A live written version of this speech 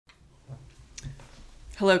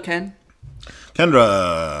Hello, Ken.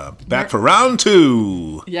 Kendra, back for round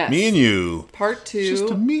two. Yes. Me and you. Part Just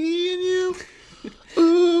two. me and you.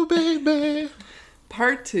 Ooh, baby.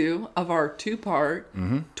 Part two of our two-part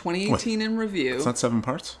 2018 in review. It's not 7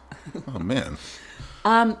 parts? Oh, man.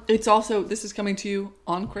 It's also, this is coming to you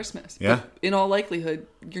on Christmas. Yeah. But in all likelihood,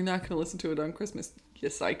 you're not going to listen to it on Christmas, you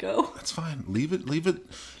psycho. That's fine. Leave it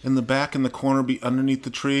in the back in the corner, be underneath the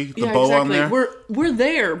tree, the Yeah, bow exactly. on there. We're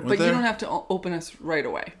there, but there. you don't have to open us right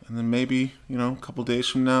away. And then maybe, a couple days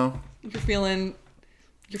from now, You're feeling,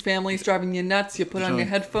 your family's driving you nuts, you put on your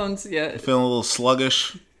headphones, feeling a little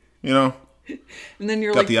sluggish, and then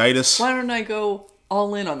you're got like, the itis. why don't I go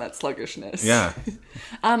all in on that sluggishness? Yeah.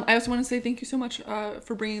 I also want to say thank you so much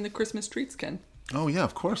for bringing the Christmas treats, Ken. Oh, yeah,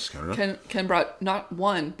 of course, Kendra. Ken brought not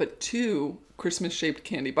one, but 2 Christmas-shaped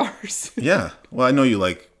candy bars. Yeah. Well, I know you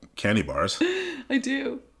like candy bars. I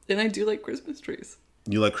do. And I do like Christmas trees.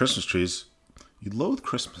 You like Christmas trees. You loathe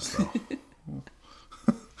Christmas, though.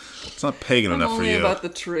 It's not pagan enough for Only you. about the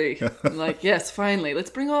tree. I'm like, yes, finally,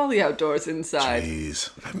 let's bring all the outdoors inside.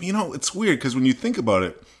 Jeez. I mean, it's weird because when you think about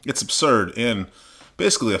it, it's absurd and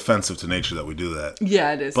basically offensive to nature that we do that.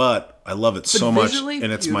 Yeah, it is. But I love it so much, visually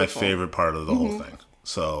and it's my beautiful. favorite part of the whole thing.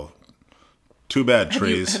 So, too bad,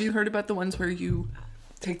 trees. Have you heard about the ones where you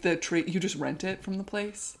take the tree, you just rent it from the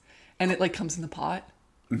place, and it like comes in the pot,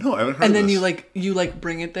 No, I haven't heard and of then this. you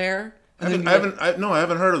bring it there. I And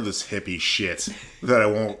haven't heard of this hippie shit that I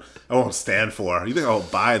won't stand for. You think I'll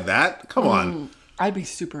buy that? Come on. I'd be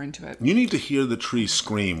super into it. You need to hear the tree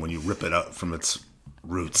scream when you rip it up from its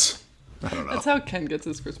roots. I don't know. That's how Ken gets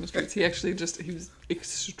his Christmas treats. He was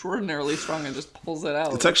extraordinarily strong and just pulls it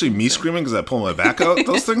out. It's actually me screaming because I pull my back out.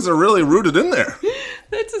 Those things are really rooted in there.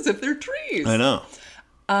 That's as if they're trees. I know.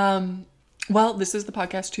 Well, this is the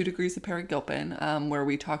podcast 2 Degrees of Perry Gilpin, where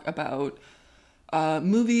we talk about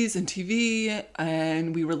movies and TV,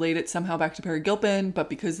 and we relate it somehow back to Perry Gilpin,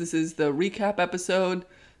 but because this is the recap episode,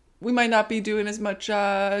 we might not be doing as much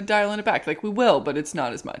dialing it back. Like, we will, but it's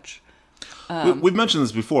not as much. We've mentioned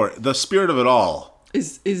this before. The spirit of it all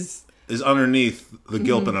Is is underneath the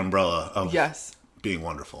Gilpin umbrella of yes, being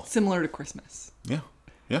wonderful. similar to Christmas. Yeah.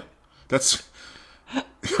 Yeah. That's...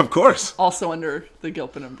 Of course. Also under the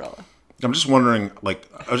Gilpin umbrella. I'm just wondering, like,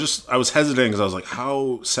 I was hesitating because I was like,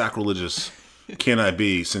 how sacrilegious can I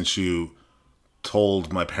be since you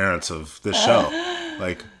told my parents of this show?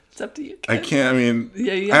 Like, It's up to you, I Ken. can't, I mean,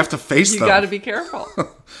 Yeah, I have to face you them. You gotta be careful.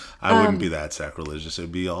 I wouldn't be that sacrilegious.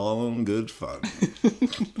 It'd be all in good fun.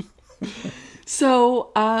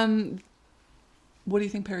 So, what do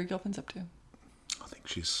you think Perry Gilpin's up to? I think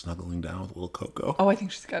she's snuggling down with a little Coco. Oh, I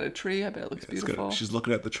think she's got a tree. I bet it looks beautiful. She's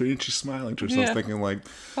looking at the tree and she's smiling to herself, Yeah. thinking like,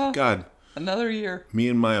 God, Another year. me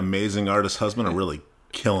and my amazing artist husband are really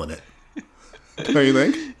killing it. Don't you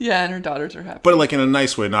think? Yeah, and her daughters are happy. But like in a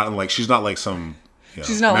nice way, not in like, she's not like some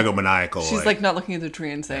She's not megomaniacal. She's like not looking at the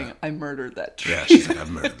tree and saying, I murdered that tree. Yeah, she's like, I've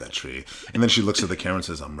murdered that tree. And then she looks at the camera and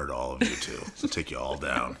says, I'll murder all of you too. I'll take you all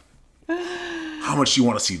down. How much do you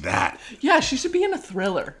want to see that? Yeah, she should be in a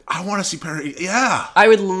thriller. I want to see Perry. Yeah. I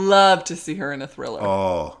would love to see her in a thriller.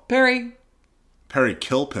 Oh, Perry. Perry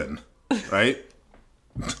Kilpin, right?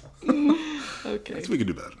 Okay. We could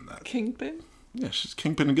do better than that. Kingpin? Yeah, she's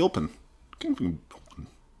Kingpin and Gilpin. Kingpin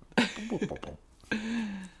and Gilpin.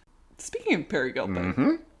 Speaking of Perry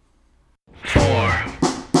Gilpin. 4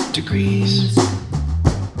 degrees. 3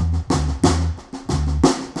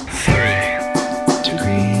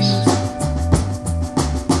 degrees.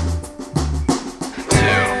 2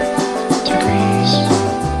 degrees.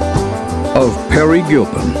 Of Perry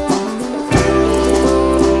Gilpin.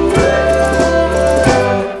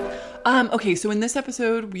 Okay, so in this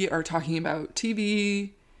episode, we are talking about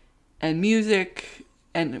TV and music,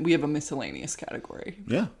 and we have a miscellaneous category.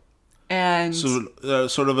 Yeah. And So,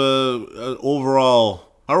 sort of our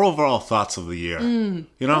overall thoughts of the year. You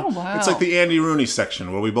know? Oh, wow. It's like the Andy Rooney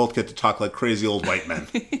section where we both get to talk like crazy old white men.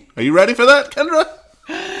 Are you ready for that, Kendra?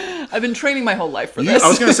 I've been training my whole life for this. I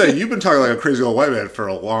was going to say, you've been talking like a crazy old white man for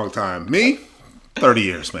a long time. Me? 30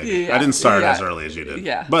 years, maybe. Yeah, I didn't start yeah. as early as you did.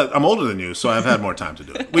 Yeah. But I'm older than you, so I've had more time to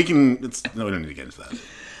do it. We don't need to get into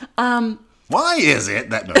that. Why is it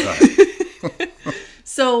that... No, go ahead.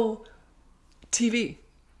 So, TV.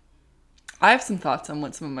 I have some thoughts on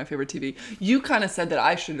what some of my favorite TV. You kind of said that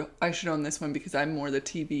I should own this one because I'm more the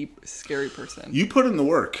TV scary person. You put in the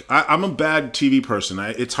work. I'm a bad TV person.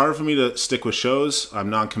 It's hard for me to stick with shows. I'm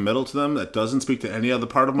non-committal to them. That doesn't speak to any other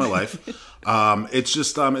part of my life. It's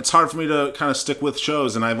just it's hard for me to kind of stick with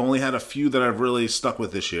shows, and I've only had a few that I've really stuck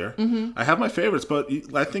with this year. Mm-hmm. I have my favorites, but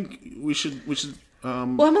I think we should Well,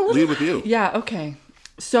 I'm a little, lead with you. Yeah, okay.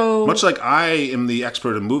 So Much like I am the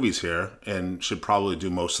expert in movies here and should probably do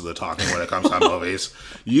most of the talking when it comes to movies,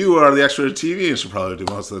 you are the expert in TV and should probably do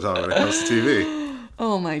most of the talking when it comes to TV.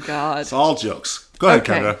 oh my god. It's all jokes. Go ahead,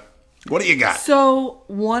 Okay. Kendra. What do you got? So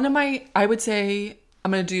one of my, I would say,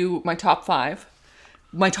 I'm gonna do my top 5.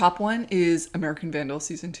 My top one is American Vandal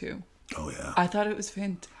season 2. Oh, yeah. I thought it was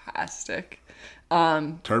fantastic.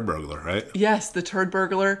 Turd burglar, right? Yes, the turd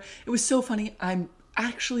burglar. It was so funny. I'm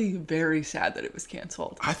actually very sad that it was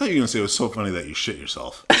canceled. I thought you were going to say it was so funny that you shit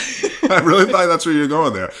yourself. I really thought that's where you were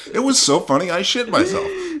going there. It was so funny, I shit myself.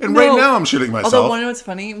 And right No. now I'm shitting myself. Although, want to know what's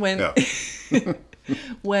funny? When Yeah.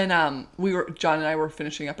 when John and I were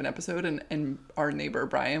finishing up an episode and our neighbor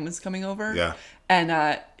Brian was coming over. Yeah. And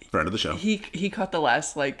Friend of the show. he caught the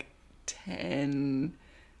last like 10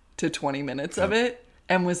 to 20 minutes of it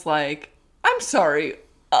and was like, I'm sorry,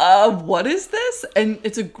 what is this? And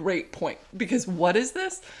it's a great point because what is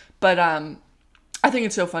this? But I think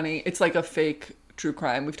it's so funny. It's like a fake true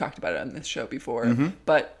crime. We've talked about it on this show before,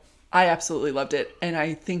 but I absolutely loved it. And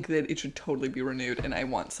I think that it should totally be renewed and I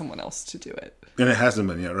want someone else to do it. And it hasn't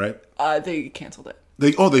been yet, right? They canceled it.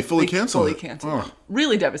 They fully canceled Fully it. canceled it. Oh,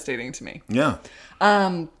 Really devastating to me. yeah.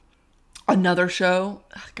 Another show.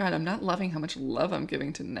 God, I'm not loving how much love I'm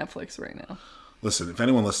giving to Netflix right now. Listen, if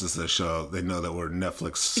anyone listens to this show, they know that we're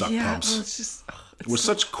Netflix suck pumps. Well, it's just We're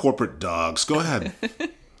such corporate dogs. Go ahead.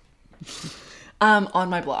 On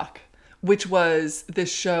My Block, which was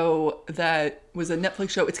this show that was a Netflix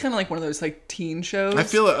show. It's kind of like one of those like teen shows. I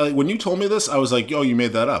feel like when you told me this, I was like, "Yo, you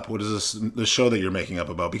made that up. What is this show that you're making up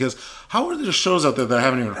about?" Because how are there shows out there that I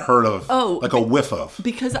haven't even heard of? Oh, like a whiff of.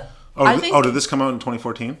 because Oh, I think did this come out in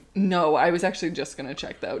 2014? no. I was actually just gonna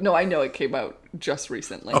check though. No, I know it came out just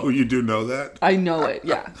recently. Oh, you do know that? I know it,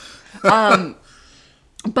 yeah.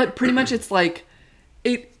 But pretty much it's like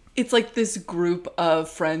it's like this group of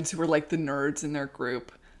friends who are like the nerds in their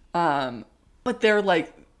group. But they're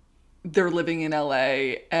living in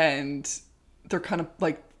LA and they're kind of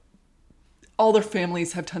like all their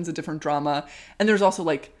families have tons of different drama and there's also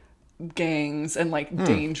like gangs and like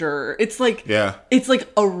danger. It's like it's like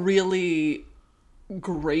a really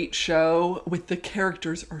great show with the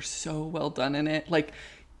characters are so well done in it. Like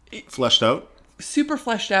Fleshed out? super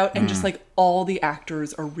fleshed out and just like all the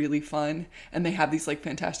actors are really fun and they have these like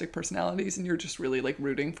fantastic personalities and you're just really like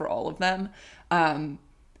rooting for all of them.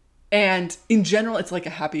 And in general, it's like a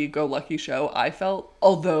happy-go-lucky show, I felt,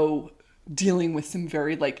 although dealing with some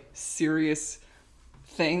very like serious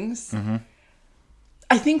things.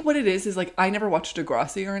 I think what it is like I never watched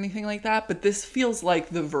Degrassi or anything like that, but this feels like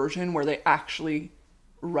the version where they actually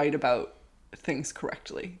write about things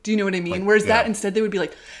correctly. Do you know what I mean? Like, Whereas yeah. that instead they would be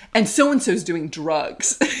like, and so-and-so's doing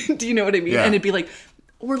drugs. Do you know what I mean? Yeah. And it'd be like,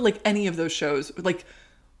 or like any of those shows, like,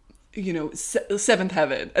 you know, Seventh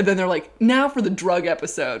Heaven. And then they're like, now for the drug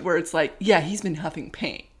episode where it's like, yeah, he's been huffing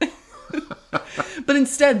paint. But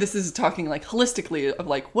instead, this is talking like holistically of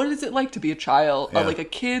like, what is it like to be a child, Yeah. like a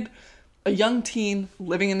kid, a young teen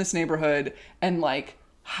living in this neighborhood, and like,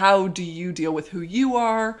 how do you deal with who you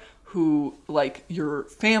are, who like your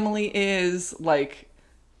family is, like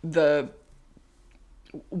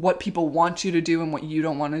what people want you to do and what you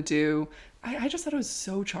don't want to do. I just thought it was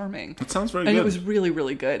so charming. It sounds very and good. it was really,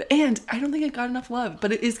 really good. And I don't think it got enough love,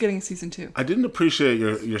 but it is getting a season 2. I didn't appreciate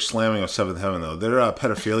your slamming of Seventh Heaven, though. Their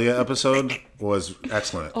pedophilia episode was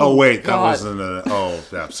excellent. Oh, wait, that God. wasn't a... Oh,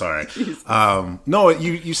 yeah, sorry. No,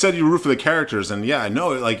 you said you root for the characters, and yeah, I know,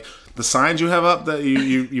 like, the signs you have up that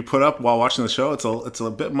you put up while watching the show, it's a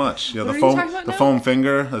bit much. You know, What the are you foam talking about the now? foam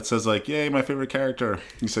finger that says, like, yay, my favorite character.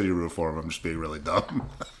 You said you root for him. I'm just being really dumb.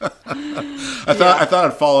 I thought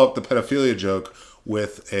I'd follow up the pedophilia joke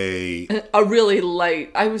with a really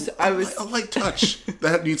light. I was. a light touch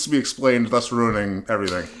that needs to be explained, thus ruining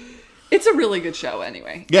everything. It's a really good show,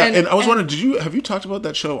 anyway. Yeah, and I was wondering, have you talked about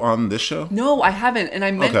that show on this show? No, I haven't, and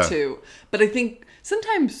I meant Okay. to. But I think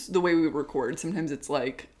sometimes the way we record, sometimes it's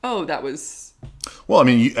like, oh, that was. Well, I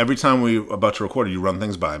mean, every time we're about to record, you run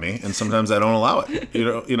things by me, and sometimes I don't allow it.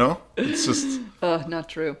 You know, it's just Not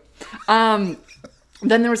true.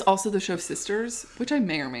 Then there was also the show Sisters, which I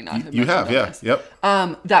may or may not have. you have, mentioned on yeah, this.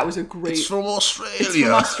 yep. That was a great. It's from Australia. It's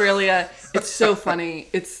from Australia. It's so funny.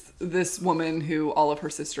 It's this woman who all of her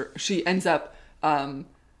she ends up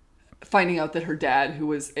finding out that her dad, who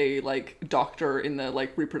was a like doctor in the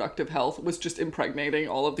like reproductive health, was just impregnating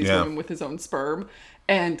all of these Yeah. women with his own sperm.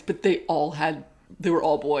 But they were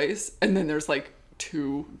all boys, and then there's like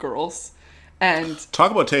 2 girls. And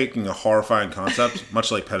Talk about taking a horrifying concept,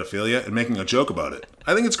 much like pedophilia, and making a joke about it.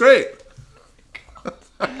 I think it's great.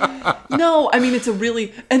 no, I mean, it's a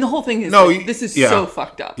really, and the whole thing is No, like, this is yeah. so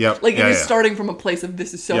fucked up. Yep. Like Yeah, it is yeah. starting from a place of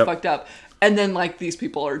this is so Yep. fucked up. And then like these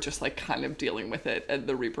people are just like kind of dealing with it and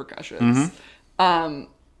the repercussions.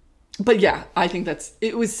 But yeah, I think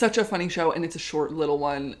it was such a funny show, and it's a short little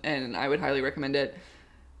one, and I would highly recommend it.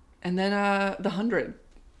 And then The 100.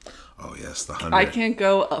 Oh yes, The 100. I can't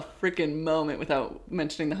go a freaking moment without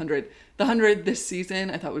mentioning The 100. The 100 this season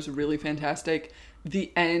I thought was really fantastic.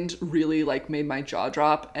 The end really like made my jaw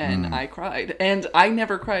drop, and I cried. And I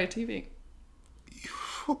never cry at TV.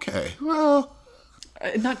 Okay, well,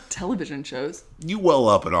 Not television shows. you well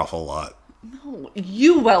up an awful lot. No,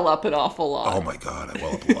 you well up an awful lot. Oh my god, I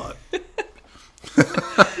well up a lot.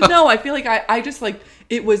 No, I feel like I just like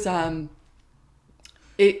it was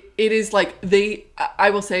it is like I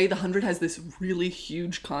will say The 100 has this really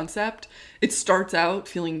huge concept. It starts out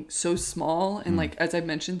feeling so small and like, as I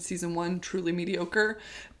mentioned, season 1 truly mediocre,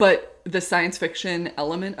 but the science fiction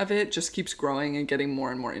element of it just keeps growing and getting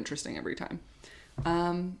more and more interesting every time.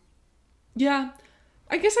 Yeah,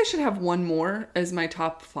 I guess I should have one more as my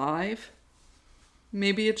top 5.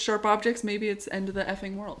 Maybe it's Sharp Objects, maybe it's End of the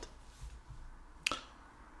Effing World.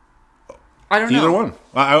 I don't know. Either one.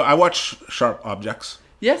 I watch Sharp Objects.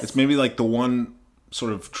 Yes. It's maybe like the one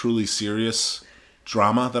sort of truly serious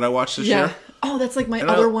drama that I watched this Yeah. year. Oh, that's like my And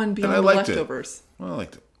other I- one, and Beyond I the liked it. Leftovers. Well, I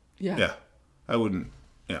liked it. Yeah. Yeah. I wouldn't,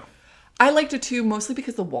 yeah. I liked it too, mostly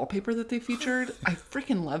because the wallpaper that they featured. I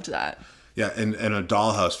freaking loved that. Yeah, and a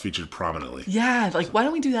dollhouse featured prominently. Yeah, like why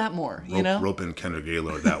don't we do that more? You know, Rope in Kendra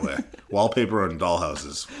Gaylord that way. Wallpaper and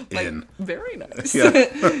dollhouses like, in. very nice. Yeah.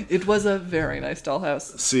 It was a very nice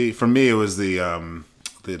dollhouse. See, for me, it was the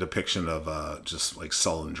depiction of just like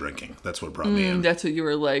sullen drinking. That's what brought me in. That's what you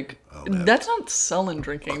were like. man. That's not sullen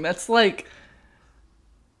drinking. That's like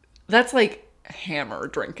hammer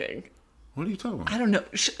drinking. What are you talking about? I don't know.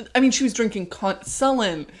 I mean, she was drinking.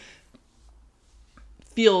 Sullen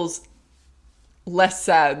feels less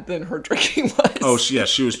sad than her drinking was. Oh,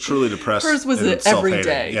 she was truly depressed. Hers was and every self-hating.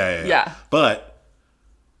 day. Yeah. Yeah. But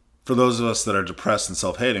for those of us that are depressed and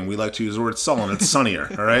self-hating, we like to use the word sullen. It's sunnier,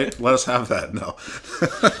 all right? Let us have that. No.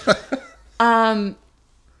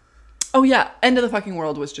 Oh yeah, End of the Fucking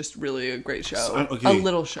World was just really a great show. Okay. A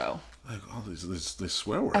little show. Like all these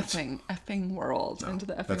swear words. Effing world. Into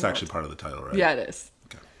the effing That's world. actually part of the title, right? Yeah, it is.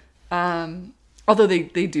 Okay. Although they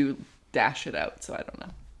do dash it out, so I don't know.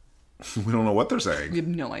 We don't know what they're We saying. have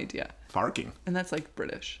no idea. Farking. And that's like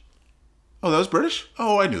British. Oh, that was British?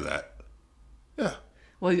 Oh, I knew that. Yeah.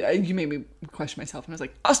 Well, you made me question myself, and I was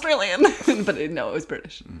like, Australian! But no, it was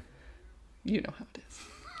British. You know how it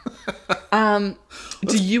is.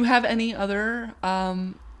 Do you have any other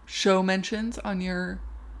show mentions on your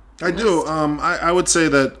I do. I would say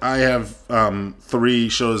that I have 3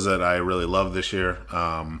 shows that I really love this year.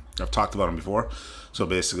 I've talked about them before. So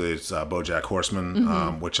basically, it's BoJack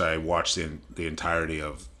Horseman, which I watched the entirety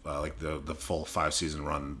of, like the full 5-season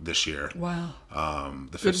run this year. Wow.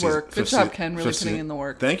 The Good work. Good job, Ken, really putting in the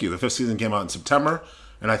work. Thank you. The 5th season came out in September,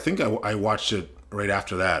 and I think I watched it right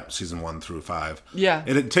after that, season 1 through 5. Yeah.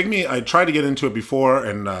 And it took me. I tried to get into it before,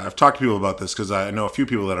 and I've talked to people about this because I know a few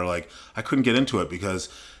people that are like, I couldn't get into it because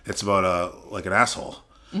it's about like an asshole.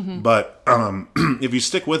 But if you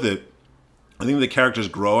stick with it, I think the characters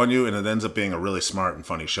grow on you, and it ends up being a really smart and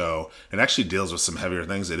funny show. It actually deals with some heavier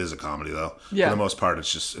things. It is a comedy, though. Yeah. For the most part,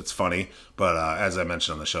 it's funny. But as I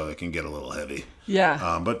mentioned on the show, it can get a little heavy.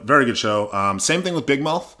 Yeah. But very good show. Same thing with Big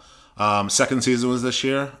Mouth. 2nd season was this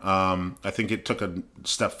year. I think it took a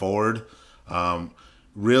step forward.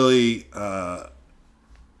 Really,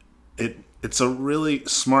 it's a really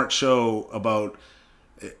smart show about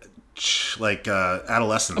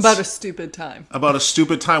adolescence. About a stupid time. About a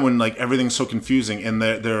stupid time when like everything's so confusing, and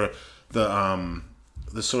they're the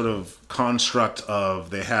sort of construct of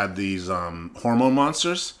they had these hormone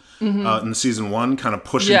monsters in season 1, kind of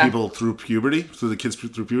pushing people through puberty, through the kids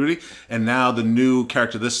through puberty, and now the new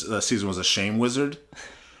character this season was a shame wizard.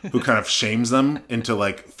 Who kind of shames them into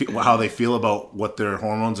like how they feel about what their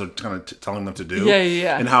hormones are kind of telling them to do.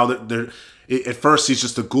 Yeah. And how they're at first he's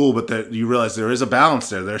just a ghoul, but you realize there is a balance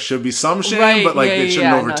there. There should be some shame, Right, but like yeah, it shouldn't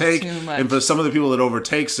yeah, not overtake. too much. And for some of the people that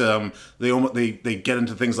overtakes them, they get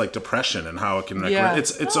into things like depression and how it can. Yeah.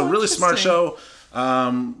 It's Oh, a really smart interesting. show.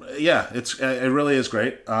 It really is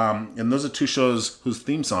great. And those are 2 shows whose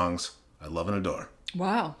theme songs I love and adore.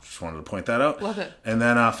 Wow. Just wanted to point that out. Love it. And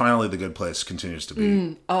then finally, The Good Place continues to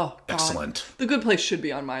be Oh, God. excellent. The Good Place should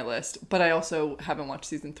be on my list, but I also haven't watched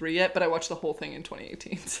season 3 yet, but I watched the whole thing in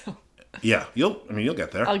 2018, so Yeah, you'll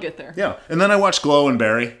get there. I'll get there. Yeah, and then I watched Glow and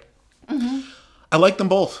Barry. I like them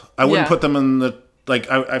both. I wouldn't Yeah. put them in the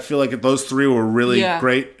I feel like those three were really Yeah.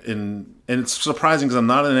 great, and it's surprising because I'm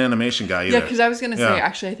not an animation guy either. Yeah, because I was gonna say, Yeah.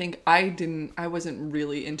 actually, I think I wasn't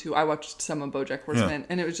really into. I watched some of BoJack Horseman,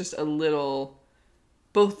 and it was just a little,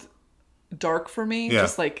 both dark for me, Yeah.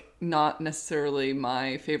 just like not necessarily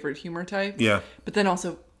my favorite humor type. Yeah. But then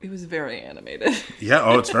also, it was very animated. Yeah,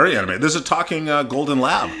 oh, it's very animated. There's a talking golden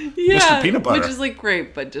lab, Yeah, Mr. Peanut Butter. which is like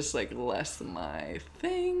great, but just like less my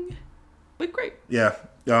thing. But great. Yeah.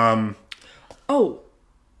 Oh,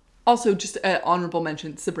 also just an honorable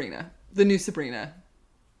mention, Sabrina. The new Sabrina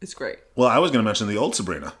is great. Well, I was going to mention the old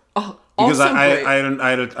Sabrina. Oh, Because also I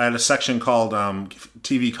great. had a section called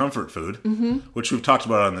TV comfort food, which we've talked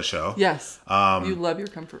about on the show. Yes, you love your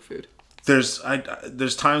comfort food. There's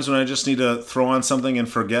times when I just need to throw on something and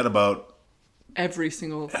forget about Every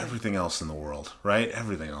single thing. everything else in the world, right?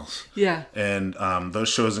 Everything else. Yeah. And those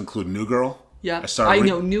shows include New Girl. Yeah, started I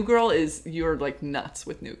know. New Girl is, you're like nuts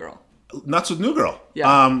with New Girl. Nuts with New Girl.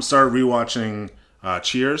 Yeah. Started rewatching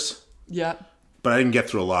Cheers. Yeah. But I didn't get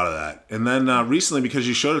through a lot of that. And then recently, because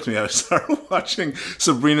you showed it to me, I started watching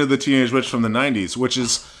Sabrina the Teenage Witch from the 90s, which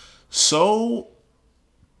is so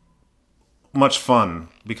much fun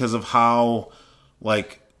because of how,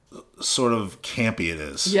 like, sort of campy it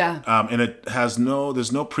is. Yeah. And it has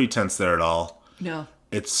there's no pretense there at all. No.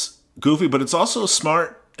 It's goofy, but it's also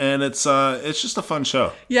smart, and it's just a fun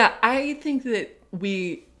show. Yeah, I think that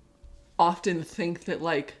we often think that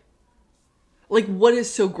like what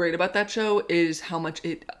is so great about that show is how much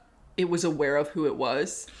it was aware of who it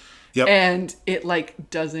was. Yep. And it like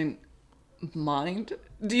doesn't mind.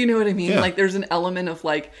 Do you know what I mean? Yeah. Like there's an element of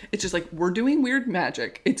like, it's just like, we're doing weird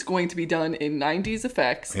magic. It's going to be done in 90s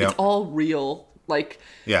effects. Yep. It's all real, like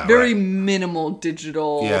Yeah, very right. minimal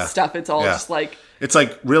digital Yeah. stuff. It's all Yeah. just like, It's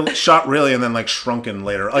like real shot really, and then like shrunken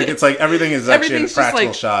later. Like it's like everything is actually a everything's just practical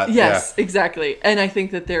like, shot. yes, exactly. And I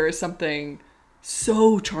think that there is something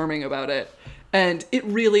so charming about it. And it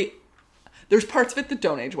really, there's parts of it that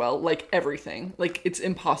don't age well, like everything. Like it's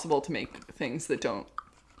impossible to make things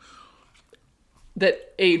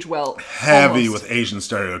that age well. Heavy almost. with Asian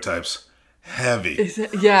stereotypes. Heavy. Is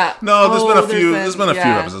it? Yeah. No, there's been a Oh, few. There's been a few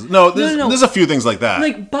yeah. episodes. No, there's a few things like that.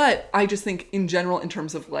 Like, but I just think in general, in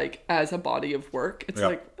terms of like as a body of work, it's Yep.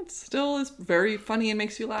 like it still is very funny and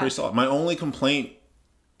makes you laugh. Pretty solid. My only complaint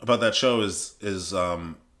about that show is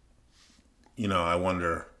I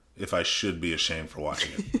wonder if I should be ashamed for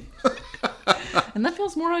watching it. And that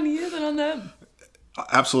feels more on you than on them.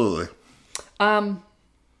 Absolutely.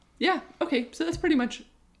 Yeah. Okay. So that's pretty much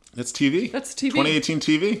It's TV. That's TV. 2018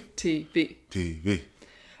 TV. TV. TV.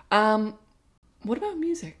 What about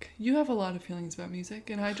music? You have a lot of feelings about music,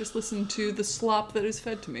 and I just listen to the slop that is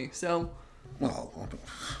fed to me. So Well,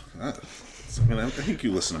 I think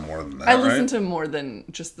you listen to more than that. I listen right? to more than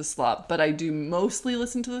just the slop, but I do mostly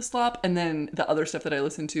listen to the slop, and then the other stuff that I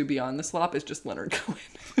listen to beyond the slop is just Leonard Cohen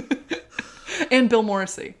and Bill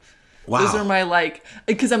Morrissey. Wow. Those are my like,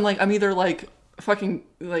 because I'm either like fucking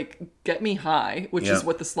like Get Me High, which Yeah. is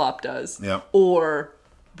what the slop does, Yeah. or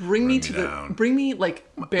bring me to down. bring me like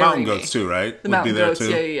bury Mountain me. Goats too, right? The Would Mountain be there Goats, too.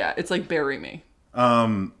 yeah. It's like Bury Me.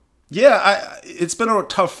 Yeah, it's been a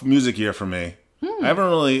tough music year for me. Hmm. I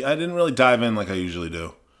didn't really dive in like I usually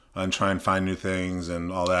do and try and find new things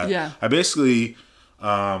and all that. Yeah. I basically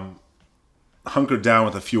hunkered down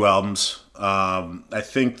with a few albums. I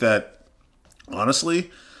think that honestly,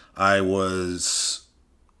 I was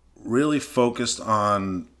really focused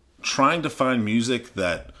on trying to find music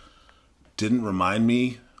that didn't remind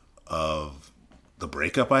me of the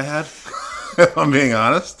breakup I had. If I'm being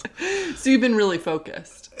honest. So you've been really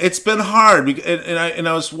focused. It's been hard, and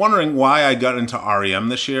I was wondering why I got into REM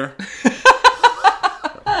this year.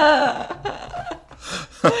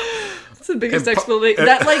 That's the biggest explanation.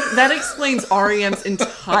 That explains REM's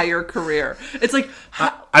entire career. It's like,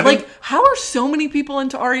 how are so many people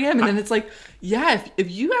into REM? And then it's like, yeah,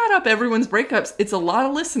 if you add up everyone's breakups, it's a lot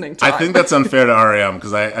of listening time. I think that's unfair to REM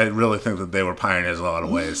because I really think that they were pioneers in a lot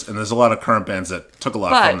of ways, and there's a lot of current bands that took a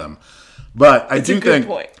lot from them. But I it's do a good think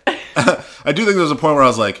point. I do think there was a point where I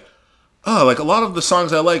was like, oh, like a lot of the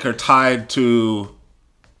songs I like are tied to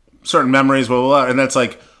certain memories, blah, blah, blah. And that's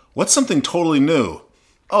like, what's something totally new?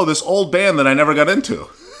 Oh, this old band that I never got into.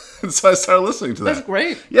 And so I started listening to that. That's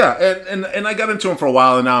great. Yeah, and I got into them for a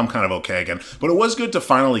while, and now I'm kind of okay again. But it was good to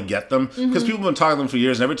finally get them, because people have been talking to them for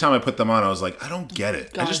years, and every time I put them on, I was like, I don't get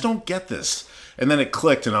it. I just don't get this. And then it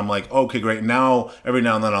clicked, and I'm like, okay, great. Now, every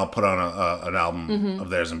now and then I'll put on an album of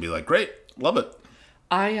theirs and be like, great, love it.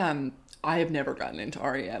 I have never gotten into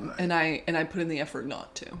REM, and I put in the effort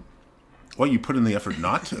not to. What, you put in the effort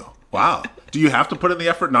not to? Wow. Do you have to put in the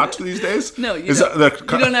effort not to these days? No, you don't. You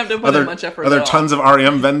don't have to put in much effort Are there at all. tons of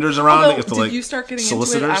REM vendors around? Although, that you have to, did you start getting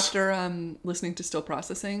solicitors? into it after listening to Still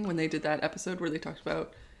Processing when they did that episode where they talked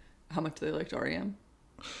about how much they liked REM?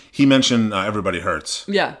 He mentioned Everybody Hurts.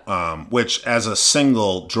 Yeah. Which as a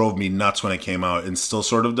single drove me nuts when it came out and still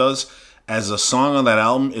sort of does. As a song on that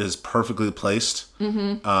album, it is perfectly placed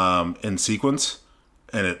in sequence,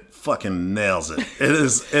 and it fucking nails it. It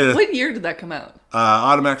is. What year did that come out?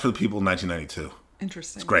 Automatic for the People in 1992.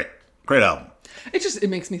 Interesting. It's great. Great album. It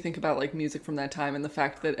makes me think about like music from that time and the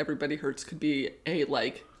fact that Everybody Hurts could be a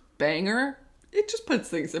like banger. It just puts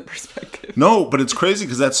things in perspective. No, but it's crazy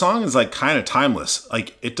because that song is like kind of timeless.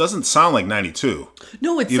 Like it doesn't sound like 92.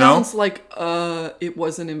 No, it sounds like it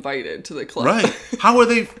wasn't invited to the club. Right. How are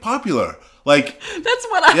they popular? Like that's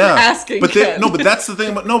what I'm asking. But Ken. but that's the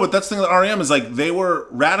thing. But that's the thing with REM is like they were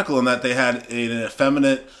radical in that they had an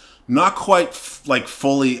effeminate, not quite like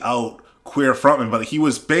fully out queer frontman, but he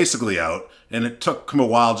was basically out, and it took him a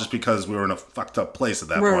while just because we were in a fucked up place at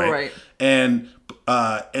that point. Right. And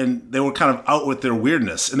they were kind of out with their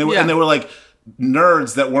weirdness, and they were like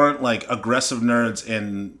nerds that weren't like aggressive nerds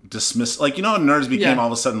and dismiss, like, you know, nerds became all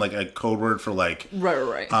of a sudden like a code word for like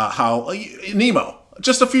right. How emo.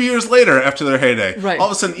 Just a few years later, after their heyday, right. all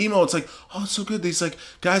of a sudden emo, it's like, oh, it's so good. These like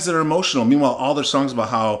guys that are emotional. Meanwhile, all their songs about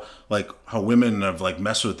how women have like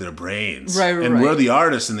messed with their brains, and we're the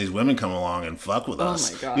artists, and these women come along and fuck with us.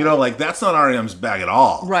 Oh my God. You know, like that's not REM's bag at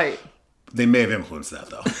all. Right. They may have influenced that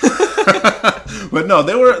though, but no,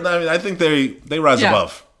 they were. I mean, I think they rise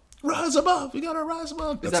above. Rise above. We gotta rise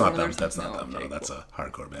above. That's not them. That's not them. No, that's a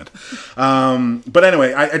hardcore band. But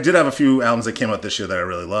anyway, I did have a few albums that came out this year that I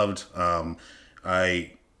really loved.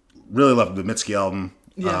 I really loved the Mitski album.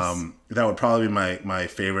 Yes. That would probably be my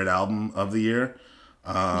favorite album of the year.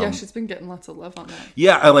 Yeah, she's been getting lots of love on that.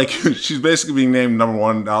 Yeah, I like. She's basically being named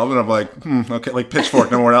 #1 album, and I'm like, okay, like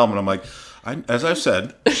Pitchfork #1 album. And I'm like, as I've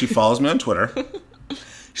said, she follows me on Twitter.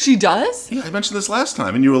 She does? Yeah, I mentioned this last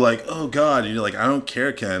time, and you were like, "Oh God," and you're like, "I don't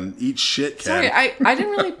care, Ken. Eat shit, Ken." Sorry, I didn't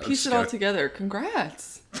really piece it all together.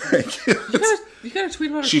 Congrats. Thank you. You gotta tweet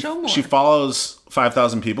about her show more. She follows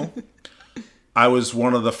 5,000 people. I was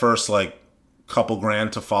one of the first like couple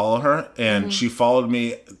grand to follow her, and she followed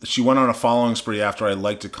me. She went on a following spree after I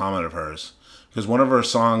liked a comment of hers, because one of her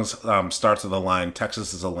songs starts with the line,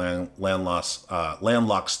 "Texas is a landlocked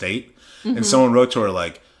state," and someone wrote to her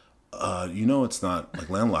like, "You know it's not like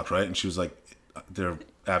landlocked, right?" And she was like, "They're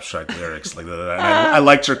abstract lyrics." Like that. I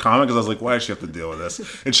liked her comment because I was like, "Why does she have to deal with this?"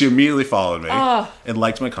 And she immediately followed me and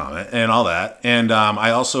liked my comment and all that. And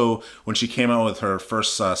I also, when she came out with her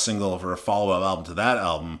first single of her follow-up album to that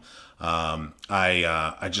album,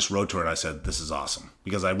 I just wrote to her and I said, "This is awesome,"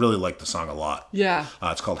 because I really liked the song a lot. Yeah.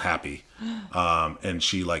 It's called Happy, and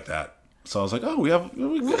she liked that. So I was like, "Oh, we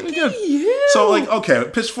good." You. So like, okay,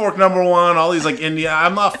 Pitchfork #1, all these like India.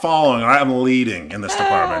 I'm not following. All right, I'm leading in this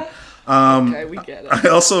department. Okay, we get it. I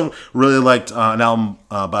also really liked an album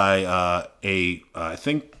by I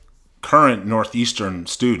think current Northeastern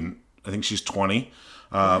student. I think she's 20.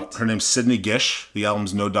 Her name's Sydney Gish. The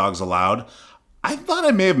album's No Dogs Allowed. I thought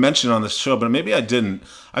I may have mentioned it on this show, but maybe I didn't.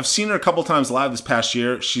 I've seen her a couple times live this past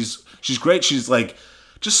year. She's great. She's like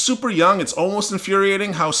just super young. It's almost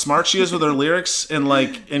infuriating how smart she is with her lyrics and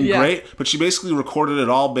great. But she basically recorded it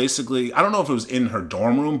all. Basically, I don't know if it was in her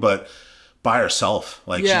dorm room, but by herself.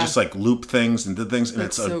 Like she just like looped things and did things, and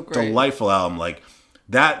it's a delightful album. Like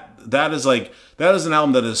that is an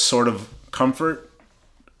album that is sort of a comfort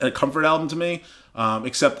album to me.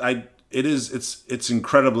 Except it's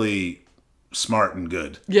incredibly smart and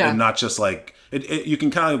good. Yeah. And not just like it you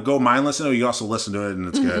can kind of go mindless in it, you can also listen to it and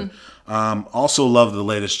it's good. Also love the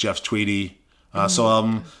latest Jeff Tweedy solo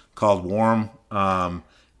album called Warm.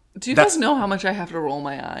 Do you guys know how much I have to roll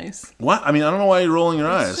my eyes? What? I mean, I don't know why you're rolling your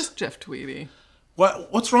eyes. It's just Jeff Tweedy.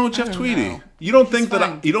 What's wrong with Jeff Tweedy? Know. You don't think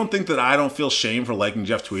that I don't feel shame for liking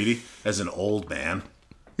Jeff Tweedy as an old man?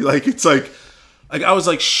 Like it's like I was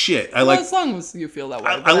like shit. As long as you feel that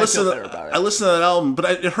way. I listen to that album,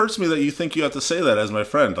 but it hurts me that you think you have to say that as my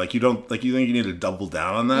friend. Like you think you need to double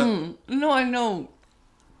down on that. No, I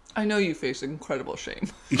know you face incredible shame.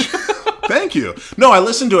 Thank you. No, I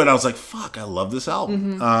listened to it and I was like, fuck, I love this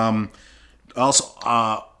album.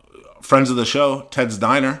 Also, friends of the show, Ted's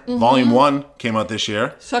Diner, Volume 1 came out this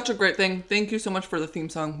year. Such a great thing. Thank you so much for the theme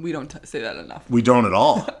song. We don't say that enough. We don't at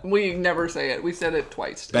all. We never say it. We said it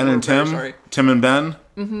twice. Ben and Tim, Tim and Ben.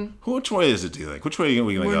 Which way is it, do you think? Which way are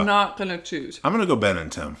we going to go? We're not going to choose. I'm going to go Ben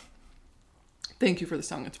and Tim. Thank you for the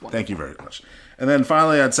song. It's wonderful. Thank you very much. And then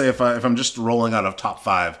finally, I'd say if I'm just rolling out of top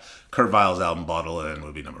 5, Kurt Weill's album Bottle It In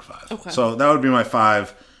would be number 5. Okay. So that would be my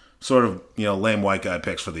 5 sort of, lame white guy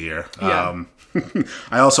picks for the year. Yeah.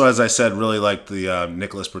 I also, as I said, really liked the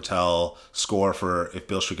Nicholas Britell score for If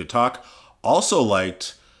Beale Street Could Talk. Also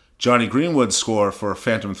liked Johnny Greenwood's score for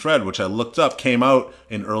Phantom Thread, which I looked up, came out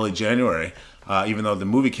in early January, even though the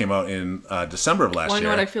movie came out in December of last Well, you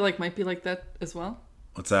know year. what I feel like might be like that as well?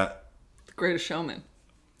 What's that? The Greatest Showman.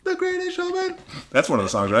 The Greatest Showman. That's one of the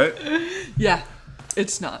songs, right? Yeah,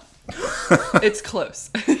 it's not. It's close.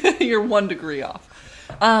 You're 1 degree off.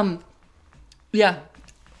 Yeah.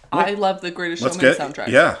 I love the Greatest Let's Showman get soundtrack.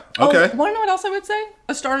 Yeah. Okay. Oh, want to know what else I would say?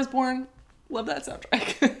 A Star Is Born. Love that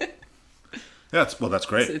soundtrack. Yeah. That's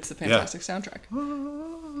great. It's a fantastic soundtrack.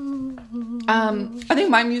 I think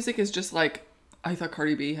my music is just like, I thought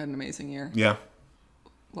Cardi B had an amazing year. Yeah.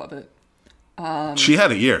 Love it. She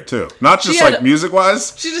had a year too, not just She had- like music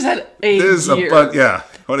wise. She just had a year. But yeah,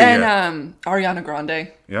 what a year. And Ariana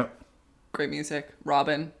Grande, Yeah. great music.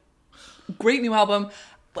 Robin, great new album.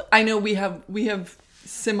 But I know we have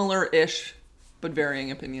similar-ish, but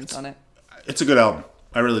varying opinions on it. It's a good album.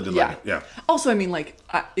 I really did like it. Yeah. Also, I mean, like,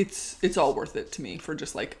 it's all worth it to me for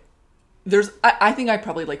just like, I think I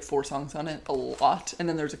probably like 4 songs on it a lot, and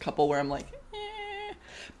then there's a couple where I'm like,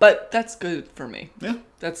 but that's good for me. Yeah.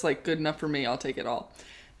 That's like good enough for me. I'll take it all.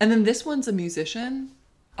 And then this one's a musician.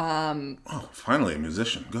 Oh, finally a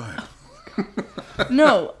musician. Go ahead.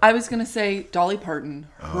 No, I was gonna say Dolly Parton,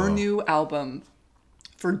 her new album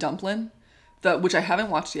for Dumplin', which I haven't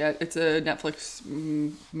watched yet. It's a Netflix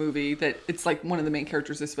movie that it's like one of the main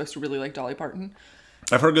characters is supposed to really like Dolly Parton.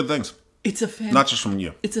 I've heard good things, It's a not just from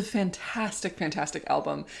you. It's a fantastic, fantastic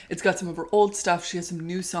album. It's got some of her old stuff. She has some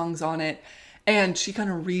new songs on it. And she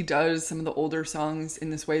kind of redoes some of the older songs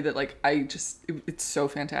in this way that, like, it's so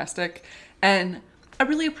fantastic. And I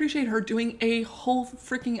really appreciate her doing a whole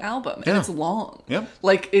freaking album. And it's long. Yep.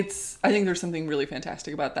 Like, I think there's something really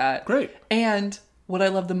fantastic about that. Great. And what I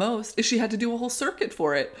love the most is she had to do a whole circuit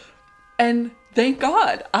for it. And thank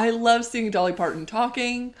God. I love seeing Dolly Parton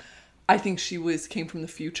talking. I think she came from the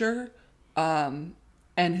future. And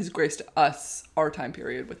has graced us our time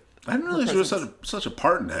period with. I didn't realize you were such a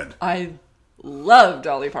Parton head. I love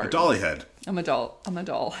Dolly Parton. Dolly head. I'm a doll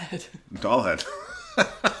head. Doll head.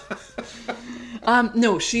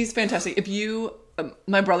 No, she's fantastic. If you,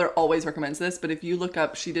 my brother always recommends this, but if you look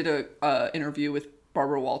up, she did a interview with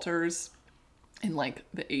Barbara Walters in like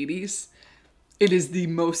the 80s. It is the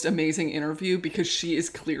most amazing interview because she is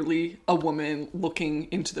clearly a woman looking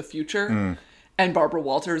into the future. And Barbara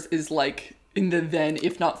Walters is like in the then,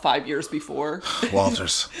 if not 5 years before.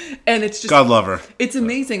 Walters. And it's just, God love her. it's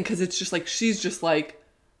amazing because it's just like, she's just like,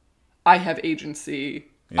 I have agency.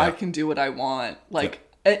 Yeah. I can do what I want. Like,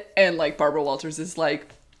 and like Barbara Walters is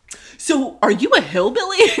like, so are you a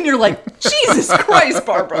hillbilly? And you're like, Jesus Christ,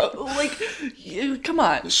 Barbara. Like, come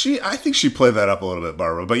on. I think she played that up a little bit,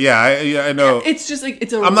 Barbara. But yeah, I know. It's just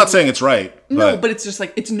like, I'm not saying it's right. No, but it's just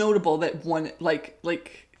like, it's notable that one,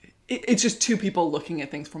 it's just two people looking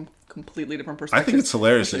at things from completely different I perspectives. think it's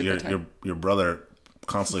hilarious that especially at that time. your brother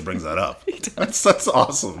constantly brings that up. That's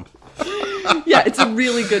awesome. Yeah, it's a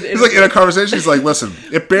really good. He's like in a conversation. He's like, "Listen,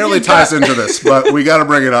 it barely ties into this, but we got to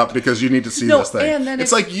bring it up because you need to see this thing." And then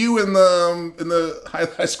it's like you in the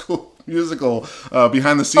high school musical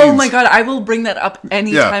behind the scenes. Oh my God, I will bring that up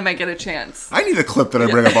anytime I get a chance. I need a clip that I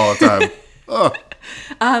bring up all the time. Oh.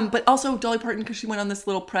 But also Dolly Parton, because she went on this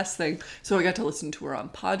little press thing, so I got to listen to her on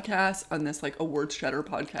podcasts, on this like Awards Chatter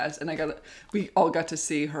podcast, and we all got to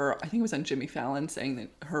see her. I think it was on Jimmy Fallon saying that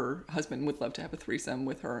her husband would love to have a threesome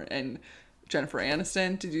with her and Jennifer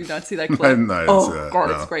Aniston. Did you not see that clip? I didn't see that, God,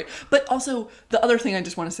 no. it's great. But also the other thing I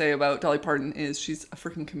just want to say about Dolly Parton is she's a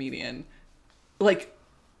freaking comedian. Like,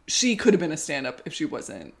 she could have been a stand-up if she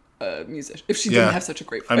wasn't a musician, if she didn't have such a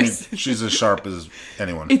great voice. I mean, she's as sharp as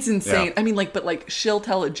anyone. It's insane. Yeah. I mean, but she'll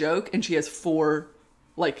tell a joke and she has 4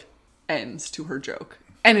 like ends to her joke,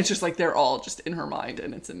 and it's just like they're all just in her mind,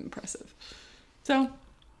 and it's impressive. So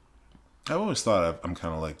I've always thought I'm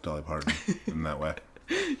kind of like Dolly Parton in that way.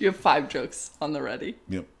 you have 5 jokes on the ready.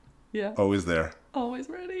 Yep. Yeah. Always there. Always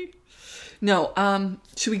ready. No.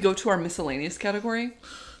 Should we go to our miscellaneous category?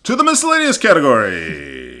 To the miscellaneous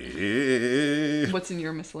category. What's in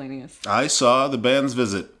your miscellaneous? I saw The Band's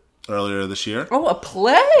Visit earlier this year. Oh, a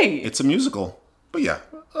play. It's a musical, but yeah,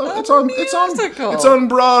 musical. it's on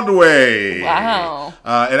Broadway. Wow.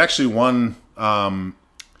 It actually won Tonys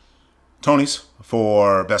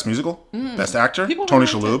for Best Musical, Best Actor, People Tony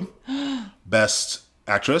really Shalhoub, Best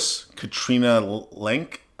Actress, Katrina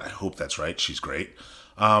Lenk. I hope that's right. She's great.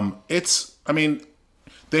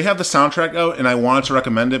 They have the soundtrack out, and I wanted to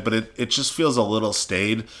recommend it, but it just feels a little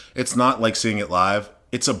staid. It's not like seeing it live.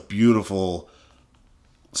 It's a beautiful,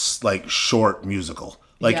 like, short musical.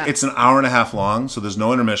 Like, Yeah. it's an hour and a half long, so there's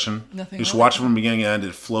no intermission. Nothing You just wrong watch with it from beginning to end.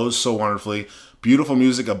 It flows so wonderfully. Beautiful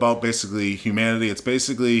music about basically humanity. It's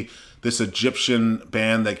basically this Egyptian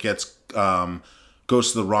band that gets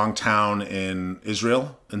goes to the wrong town in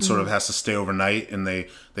Israel and sort of has to stay overnight, and they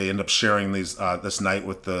end up sharing these this night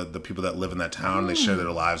with the people that live in that town. They share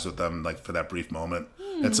their lives with them, like, for that brief moment.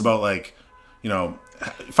 It's about, like, you know,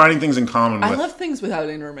 finding things in common I with. love things without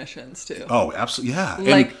intermissions too. Oh, absolutely, yeah.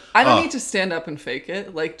 Like, And, I don't need to stand up and fake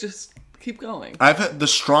it. Like, just keep going. I've had the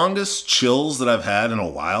strongest chills that I've had in a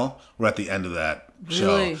while were at the end of that show.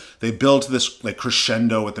 Really? They build to this, like,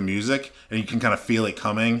 crescendo with the music, and you can kind of feel it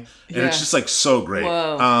coming, and Yeah. it's just, like, so great.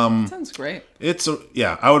 Whoa. Sounds great.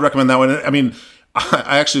 Yeah, I would recommend that one. I mean,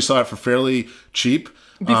 I actually saw it for fairly cheap.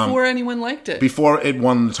 Before anyone liked it. Before it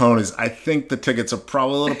won the Tonys. I think the tickets are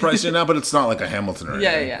probably a little pricier now, but it's not like a Hamilton or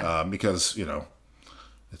anything. Yeah. Because,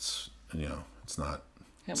 it's not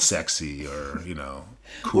sexy or,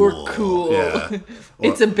 cool. Or cool. Yeah.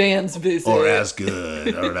 It's a band's visit. Or as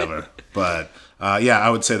good or whatever. But, I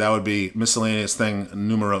would say that would be miscellaneous thing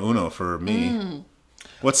numero uno for me.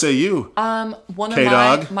 What say you? One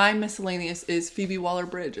K-Dog? of my miscellaneous is Phoebe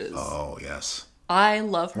Waller-Bridges. Oh, yes. I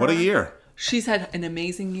love her. What a year. She's had an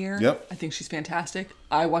amazing year. Yep. I think she's fantastic.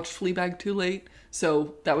 I watched Fleabag too late,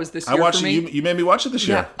 so that was this I year watched for it. me. You made me watch it this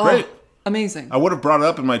year. Yeah. Great. Oh, amazing. I would have brought it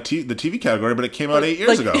up in my the TV category, but it came out 8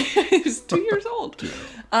 years ago. It was 2 years old.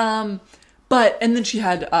 But and then she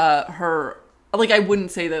had her, like, I wouldn't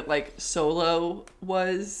say that, like, Solo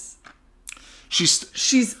was. She's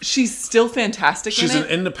She's still fantastic. She's in an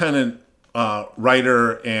it. independent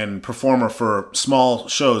writer and performer for small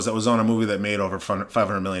shows that was on a movie that made over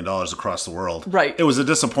 $500 million across the world. Right. It was a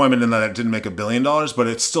disappointment in that it didn't make $1 billion, but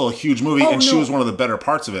it's still a huge movie, and she no. was one of the better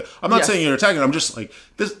parts of it. I'm not Yes. saying you're attacking. I'm just like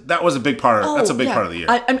that was a big part. That's a big yeah. part of the year.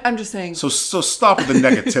 I'm just saying. so stop with the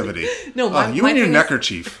negativity. No, my- you my and your thing is-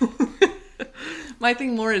 neckerchief. My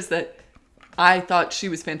thing more is that I thought she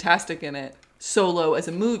was fantastic in it. Solo as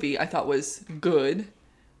a movie, I thought was good,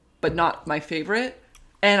 but not my favorite.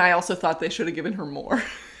 And I also thought they should have given her more.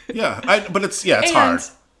 Yeah, but it's and hard.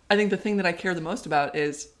 I think the thing that I care the most about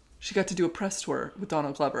is she got to do a press tour with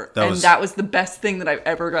Donald Glover, That and that was the best thing that I've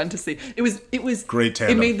ever gotten to see. It was Great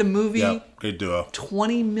tandem. It made the movie Yeah, great duo.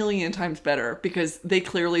 20 million times better because they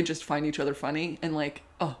clearly just find each other funny and, like,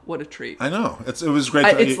 oh, what a treat. I know. It was great.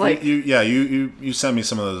 It's like- you sent me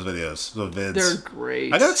some of those videos, those vids. They're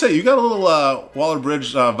great. I gotta say, you got a little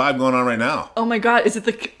Waller-Bridge vibe going on right now. Oh my god, is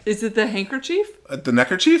it the handkerchief? The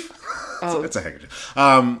neckerchief? Oh. It's a handkerchief.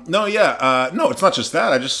 No, it's not just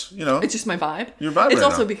that. I just, It's just my vibe. Your vibe It's right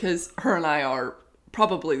also now. because her and I are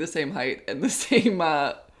probably the same height and the same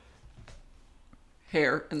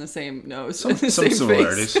hair and the same nose and the some same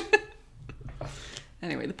similarities. face.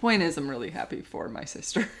 Anyway, the point is I'm really happy for my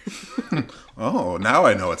sister. Oh, now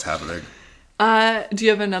I know what's happening. Do you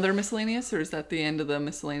have another miscellaneous, or is that the end of the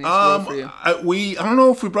miscellaneous role for you? I don't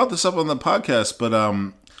know if we brought this up on the podcast, but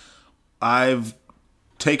I've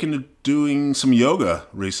taken to doing some yoga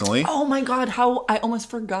recently. Oh my god, how I almost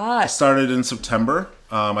forgot. Started in September.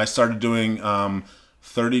 I started doing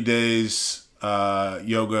 30 days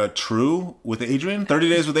yoga true with Adrian. 30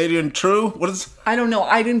 days with Adrian true. What is? I don't know.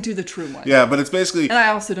 I didn't do the true one. Yeah, but it's basically And I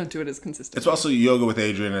also don't do it as consistently. it's also yoga with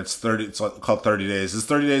Adrian. It's 30. It's called 30 days. It's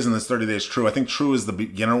 30 days and there's 30 days true. I think true is the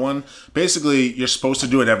beginner one. Basically, you're supposed to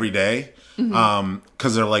do it every day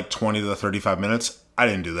because they're like 20 to 35 minutes. I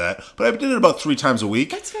didn't do that, but I did it about 3 times a week.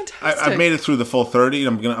 That's fantastic. I've made it through the full 30,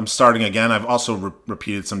 and I'm starting again. I've also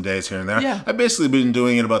repeated some days here and there. Yeah. I've basically been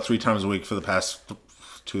doing it about 3 times a week for the past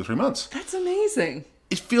 2 or 3 months. That's amazing.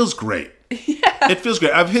 It feels great. Yeah. It feels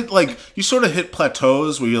great. I've hit, like, you sort of hit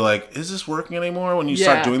plateaus where you're like, is this working anymore when you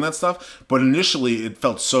start Yeah. doing that stuff? But initially it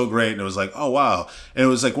felt so great, and it was like, oh, wow. And it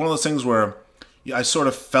was like one of those things where I sort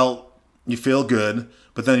of felt you feel good,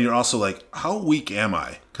 but then you're also like, how weak am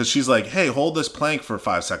I? Because she's like, hey, hold this plank for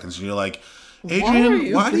 5 seconds. And you're like,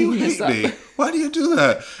 Adrian, why do you bringing hate this me? up? Why do you do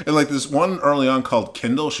that? And like this one early on called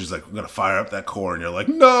Kindle, she's like, I'm going to fire up that core. And you're like,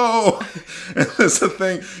 no. And it's the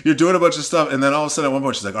thing. You're doing a bunch of stuff. And then all of a sudden at one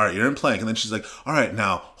point, she's like, all right, you're in plank. And then she's like, all right,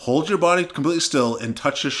 now hold your body completely still and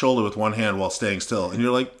touch your shoulder with one hand while staying still. And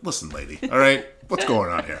you're like, listen, lady, all right, what's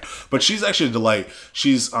going on here? But she's actually a delight.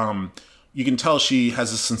 She's, you can tell she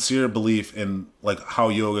has a sincere belief in like how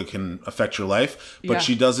yoga can affect your life, but Yeah.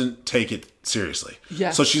 she doesn't take it seriously.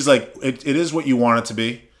 Yeah. So she's like, it is what you want it to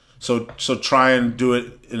be. So try and do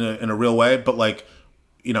it in a real way. But like,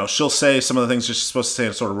 she'll say some of the things she's supposed to say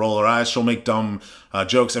and sort of roll her eyes. She'll make dumb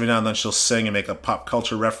jokes every now and then. She'll sing and make a pop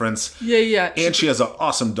culture reference. Yeah. And she has an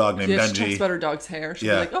awesome dog named She Benji. talks about her dog's hair. She'll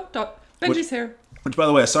Yeah. be like, oh, Benji's hair. Which, by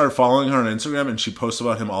the way, I started following her on Instagram, and she posts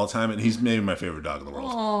about him all the time, and he's maybe my favorite dog in the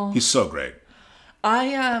world. He's so great.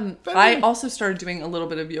 I also started doing a little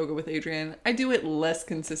bit of yoga with Adrian. I do it less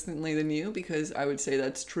consistently than you because I would say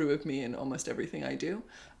that's true of me in almost everything I do.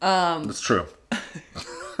 That's true.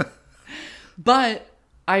 But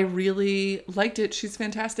I really liked it. She's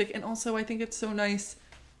fantastic. And also I think it's so nice.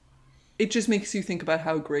 It just makes you think about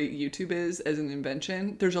how great YouTube is as an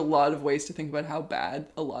invention. There's a lot of ways to think about how bad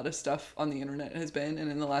a lot of stuff on the internet has been.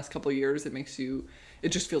 And in the last couple of years, it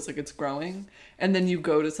just feels like it's growing. And then you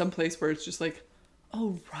go to some place where it's just like,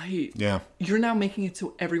 oh, right. Yeah. You're now making it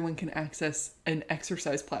so everyone can access an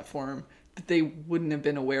exercise platform that they wouldn't have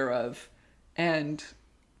been aware of and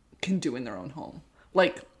can do in their own home.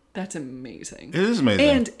 Like, that's amazing. It is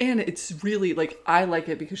amazing. And it's really, like, I like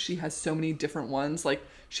it because she has so many different ones. Like,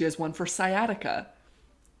 she has one for sciatica,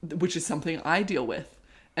 which is something I deal with.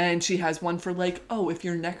 And she has one for, like, oh, if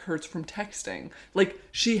your neck hurts from texting. Like,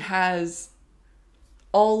 she has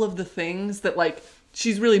all of the things that, like,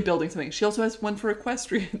 she's really building something. She also has one for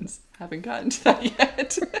equestrians. Haven't gotten to that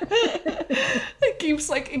yet. It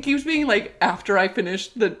keeps being like, after I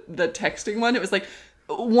finished the texting one, it was like,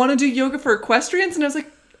 want to do yoga for equestrians? And I was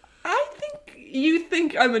like, I think you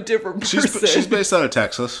think I'm a different person. She's based out of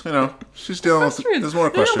Texas, you know. She's dealing with there's more No,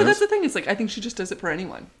 equestrians. but that's the thing. It's like, I think she just does it for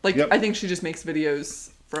anyone. Like, Yep. I think she just makes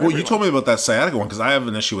videos for Well, everyone. you told me about that sciatica one because I have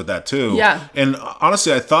an issue with that too. Yeah. And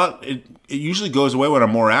honestly, I thought it usually goes away when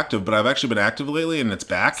I'm more active, but I've actually been active lately and it's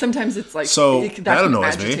back. Sometimes it's like, So that that can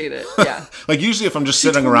annoys agitate me. it. Yeah. Like usually if I'm just She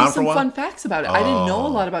sitting told me around for some a while. fun facts about it. I didn't know a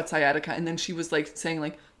lot about sciatica, and then she was like saying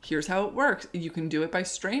like, here's how it works. You can do it by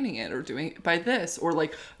straining it, or doing it by this, or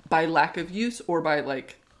like by lack of use, or by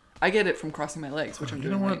like, I get it from crossing my legs, which I'm You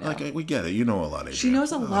doing know right what? now. Like we get it. You know a lot, Adrian. She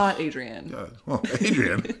knows a lot, Adrian. Well,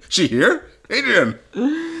 Adrian, she here? Adrian,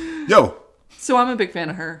 yo. So I'm a big fan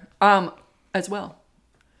of her, as well.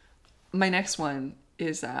 My next one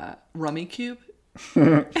is Rummy Cube.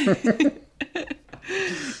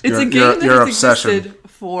 It's a game that your has obsession. existed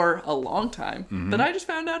for a long time, but I just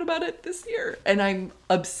found out about it this year, and I'm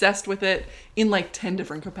obsessed with it in like 10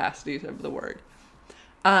 different capacities of the word.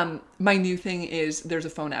 My new thing is there's a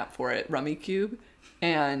phone app for it, Rummy Cube,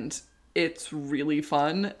 and it's really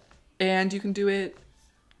fun, and you can do it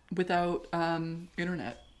without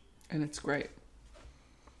internet, and it's great.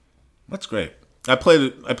 That's great. I played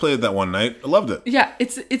it that one night. I loved it. Yeah,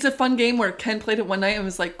 it's a fun game where Ken played it one night and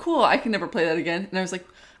was like, cool, I can never play that again. And I was like,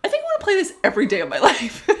 I think I want to play this every day of my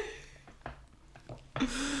life.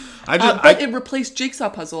 But it replaced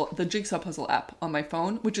the Jigsaw Puzzle app on my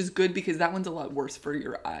phone, which is good because that one's a lot worse for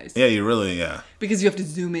your eyes. Yeah, you really, yeah. Because you have to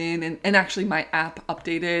zoom in, and actually my app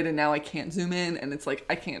updated, and now I can't zoom in, and it's like,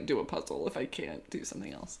 I can't do a puzzle if I can't do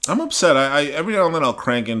something else. I'm upset. I every now and then I'll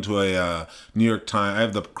crank into a New York Times. I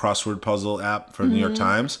have the crossword puzzle app for New York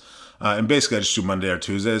Times. And basically, I just do Monday or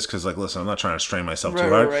Tuesdays because, like, listen, I'm not trying to strain myself too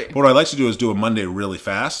hard. Right. But what I like to do is do a Monday really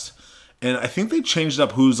fast. And I think they changed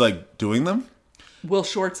up who's, like, doing them. Will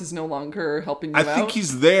Shorts is no longer helping you I out. think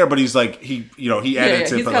he's there, but he's like, he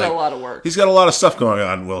edits it. He's but got like, a lot of work. He's got a lot of stuff going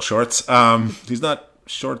on, Will Shorts. He's not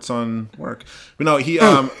shorts on work. But no,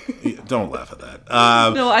 don't laugh at that.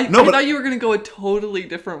 I thought you were going to go a totally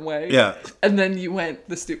different way. Yeah. And then you went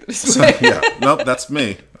the stupidest way. Yeah, nope, that's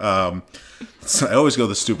me. So I always go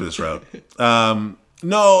the stupidest route.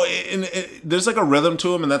 No, there's like a rhythm to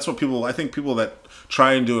them, and that's what I think people that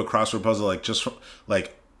try and do a crossword puzzle like just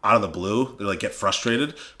like out of the blue, they like get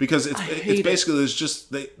frustrated because it's basically there's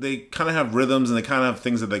just they kind of have rhythms and they kind of have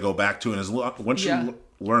things that they go back to, and once you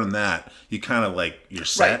learn that, you kind of like you're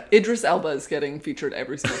set. Right. Idris Elba is getting featured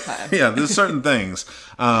every single time. Yeah, there's certain things.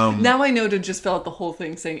 Now I know to just fill out the whole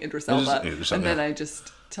thing saying Idris Elba, Idris and Elba, then I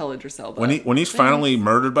just tell Idris Elba. When he's finally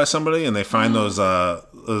murdered by somebody and they find those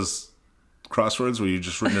crosswords where you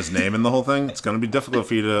just written his name in the whole thing, it's going to be difficult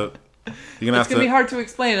for you to. It's gonna be hard to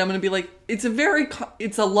explain. I'm gonna be like, it's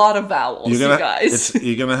a lot of vowels, you guys.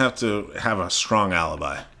 You're gonna have to have a strong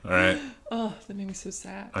alibi. All right. Oh, that made me so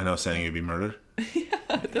sad. I know, saying you'd be murdered. Yeah,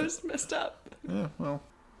 that was messed up. Yeah, well.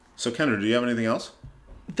 So, Kendra, do you have anything else?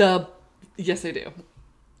 Yes, I do.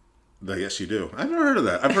 Yes, you do. I've never heard of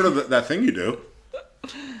that. I've heard of that thing you do.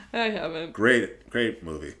 I haven't. Great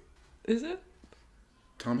movie. Is it?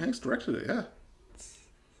 Tom Hanks directed it. Yeah.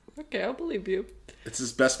 Okay, I'll believe you. It's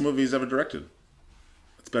his best movie he's ever directed.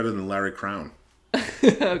 It's better than Larry Crown.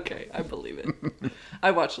 Okay, I believe it.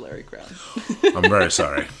 I watched Larry Crown. I'm very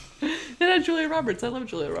sorry. It had Julia Roberts. I love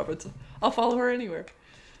Julia Roberts. I'll follow her anywhere.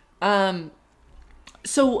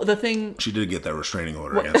 So the thing... She did get that restraining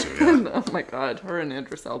order against you, yeah. Oh my god, her and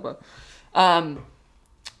Idris Elba.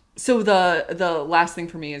 So the last thing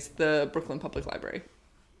for me is the Brooklyn Public Library.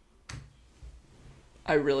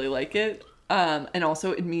 I really like it. And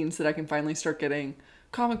also it means that I can finally start getting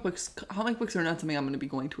comic books. Comic books are not something I'm going to be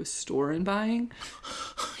going to a store and buying.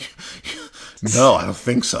 No, I don't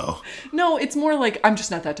think so. No, it's more like I'm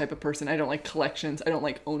just not that type of person. I don't like collections. I don't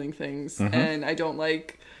like owning things. And I don't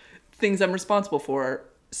like things I'm responsible for.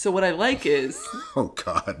 So what I like is Oh,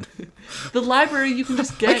 God. the library. You can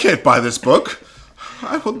just I get... can't buy this book.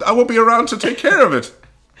 I won't be around to take care of it.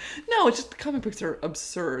 No, it's just comic books are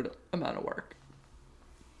absurd amount of work.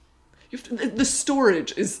 The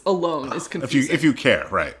storage alone is confusing. If you care,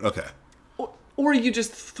 right? Okay, Or you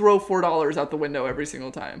just throw $4 out the window every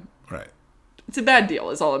single time. right. It's a bad deal,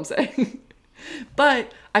 is all I'm saying.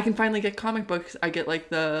 But I can finally get comic books. I get like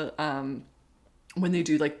the when they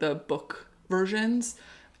do like the book versions,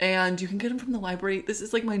 and you can get them from the library. This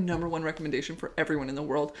is like my number one recommendation for everyone in the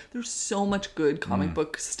world. There's so much good comic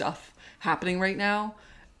book stuff happening right now,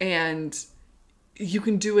 and you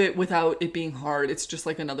can do it without it being hard. It's just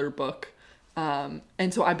like another book. And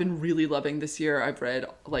so I've been really loving this year. I've read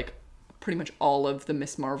like pretty much all of the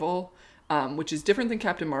Miss Marvel, which is different than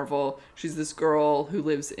Captain Marvel. She's this girl who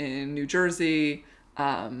lives in New Jersey.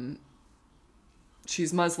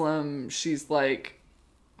 She's Muslim. She's like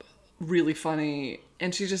really funny.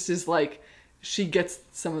 And she just is like, she gets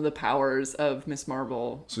some of the powers of Miss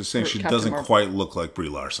Marvel. So you're saying or she Captain doesn't Marvel. quite look like Brie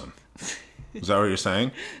Larson? Is that what you're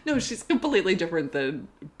saying? No, she's completely different than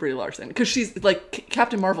Brie Larson. Because she's like,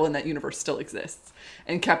 Captain Marvel in that universe still exists.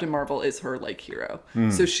 And Captain Marvel is her like hero.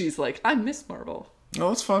 So she's like, I'm Miss Marvel. Oh,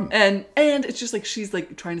 that's fun. And it's just like she's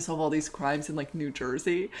like trying to solve all these crimes in like New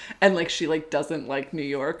Jersey, and like she like doesn't like New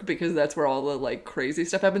York because that's where all the like crazy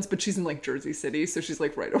stuff happens, but she's in like Jersey City, so she's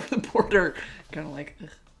like right over the border, kind of like ugh.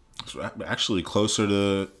 It's actually closer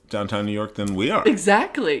to downtown New York than we are.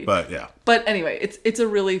 Exactly. But yeah. But anyway, it's a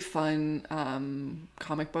really fun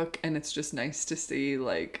comic book, and it's just nice to see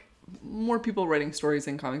like more people writing stories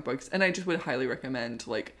in comic books, and I just would highly recommend,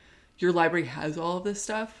 like, your library has all of this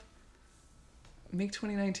stuff. Make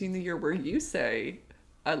 2019 the year where you say,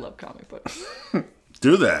 I love comic books.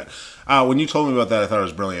 Do that. When you told me about that, I thought it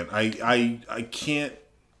was brilliant. I can't...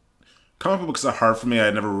 Comic books are hard for me.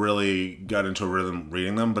 I never really got into a rhythm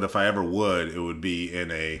reading them, but if I ever would, it would be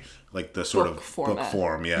in a, like, the sort Book of format. book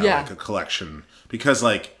form. Yeah, Yeah. like a collection. Because,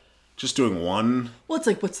 like, just doing one... Well, it's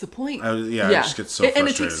like, what's the point? I just get so And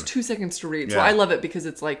it frustrated. takes 2 seconds to read. So Yeah. I love it because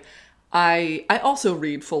it's like, I also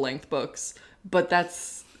read full-length books, but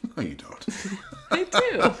that's... No, you don't. I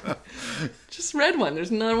do. Just read one. There's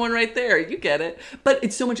another one right there. You get it. But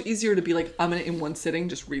it's so much easier to be like, I'm going to, in one sitting,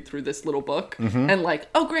 just read through this little book. And like,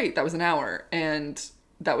 oh, great, that was an hour. And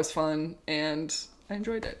that was fun. And I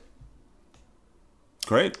enjoyed it.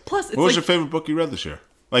 Great. Plus, it's what was like- your favorite book you read this year?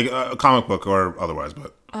 Like a comic book or otherwise,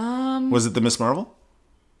 but... Was it the Miss Marvel?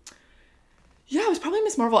 Yeah, it was probably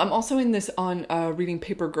Miss Marvel. I'm also in this on reading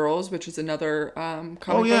Paper Girls, which is another comic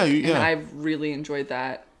Oh, yeah, book. yeah. And I've really enjoyed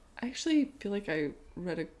that. I actually feel like I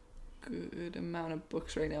read a good amount of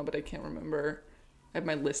books right now, but I can't remember. I have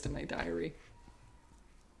my list in my diary.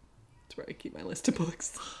 That's where I keep my list of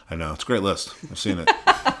books. I know. It's a great list. I've seen it.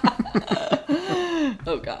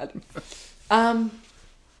 Oh, God.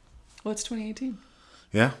 What's 2018?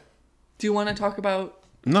 Yeah? Do you want to talk about...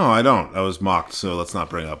 No, I don't. I was mocked, so let's not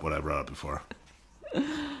bring up what I brought up before.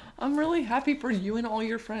 I'm really happy for you and all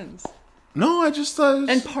your friends. No, I just...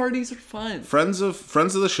 And parties are fun. friends of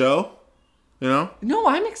the show, you know? No,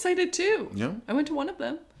 I'm excited too. Yeah. I went to one of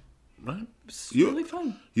them. Right? It's You- really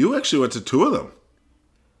fun. You actually went to two of them.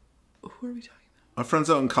 Who are we talking Our friends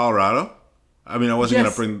out in Colorado. I mean, I wasn't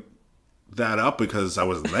Yes. going to bring that up because I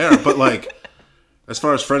wasn't there, but like, as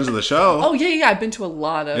far as friends of the show, about? Oh, yeah. I've been to a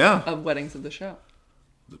lot of, Yeah. of weddings of the show.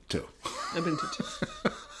 two. I've been to two.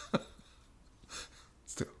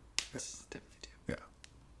 It's two. It's definitely two. Yeah.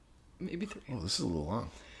 Maybe three. Oh, this is a little long.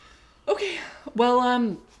 Okay. Well,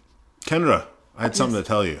 Kendra, I had something to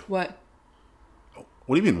tell you. what?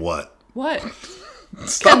 What do you mean, what? What?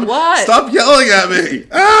 Stop, what? Stop yelling at me.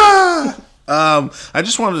 I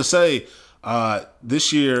just wanted to say,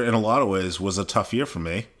 this year, in a lot of ways, was a tough year for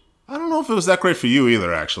me. I don't know if it was that great for you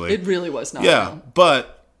either, actually. It really was not. Yeah,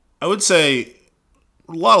 but I would say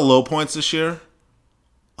a lot of low points this year.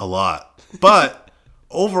 A lot. But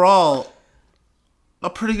overall, a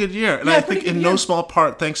pretty good year. And Yeah, I pretty think good in no year. small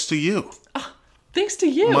part thanks to you. Thanks to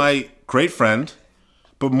you. My great friend,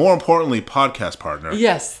 but more importantly, podcast partner.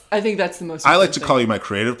 Yes, I think that's the most I like important to thing. call you my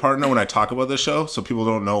creative partner when I talk about this show, so people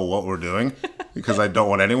don't know what we're doing, because I don't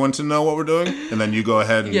want anyone to know what we're doing. And then you go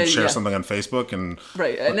ahead and Yeah, share yeah. something on Facebook, and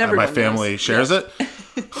Right, and my everyone family knows. shares it.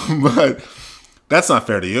 But that's not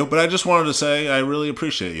fair to you. But I just wanted to say I really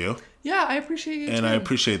appreciate you, Yeah, I appreciate you and too. I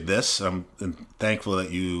appreciate this. I'm thankful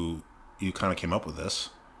that you you kind of came up with this.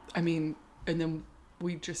 I mean, and then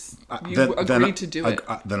we just you Then- agreed to do it.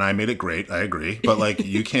 Then I made it great. I agree. But like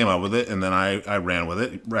you came up with it, and then I ran with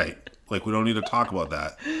it. Right. Like we don't need to talk about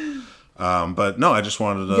that. But no, I just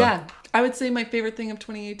wanted to. Yeah, I would say my favorite thing of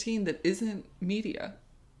 2018 that isn't media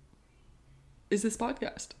is this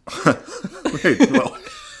podcast. Wait, well,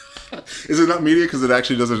 is it not media because it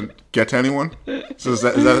actually doesn't get to anyone? So is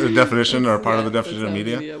that a definition or a part of the definition of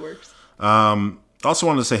That's how media? works. Also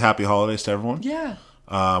wanted to say happy holidays to everyone. Yeah.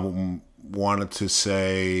 Wanted to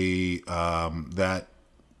say that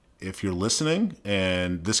if you're listening,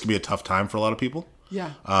 and this could be a tough time for a lot of people.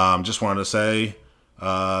 Yeah. Just wanted to say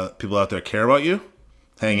people out there care about you.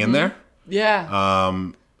 Hang in there. Yeah.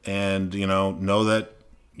 And know that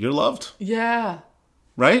you're loved, yeah.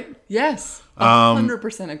 right? Yes.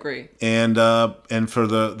 100% agree. And for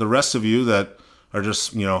the rest of you that are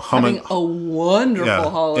just humming, Having a wonderful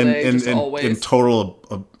holiday, just always. in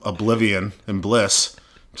total oblivion and bliss,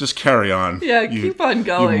 just carry on. Yeah, keep on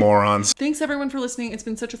going. You morons. Thanks everyone for listening. It's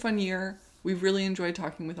been such a fun year. We've really enjoyed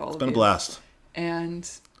talking with all of you. Been a blast. And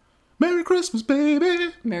Merry Christmas,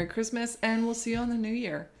 baby. Merry Christmas, and we'll see you on the new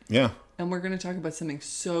year. Yeah. And we're going to talk about something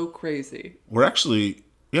so crazy. We're actually,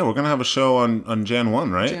 we're going to have a show on Jan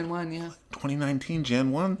 1, right? Jan 1, yeah. 2019,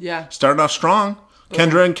 Jan 1? Yeah. Starting off strong.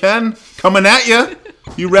 Kendra and Ken coming at you.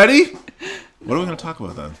 You ready? What are we going to talk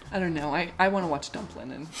about then? I don't know. I want to watch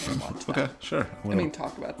Dumplin' and watch that. Okay, sure. I mean,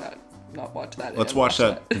 talk about that, not watch that. Let's and watch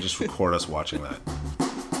that and just record us watching that.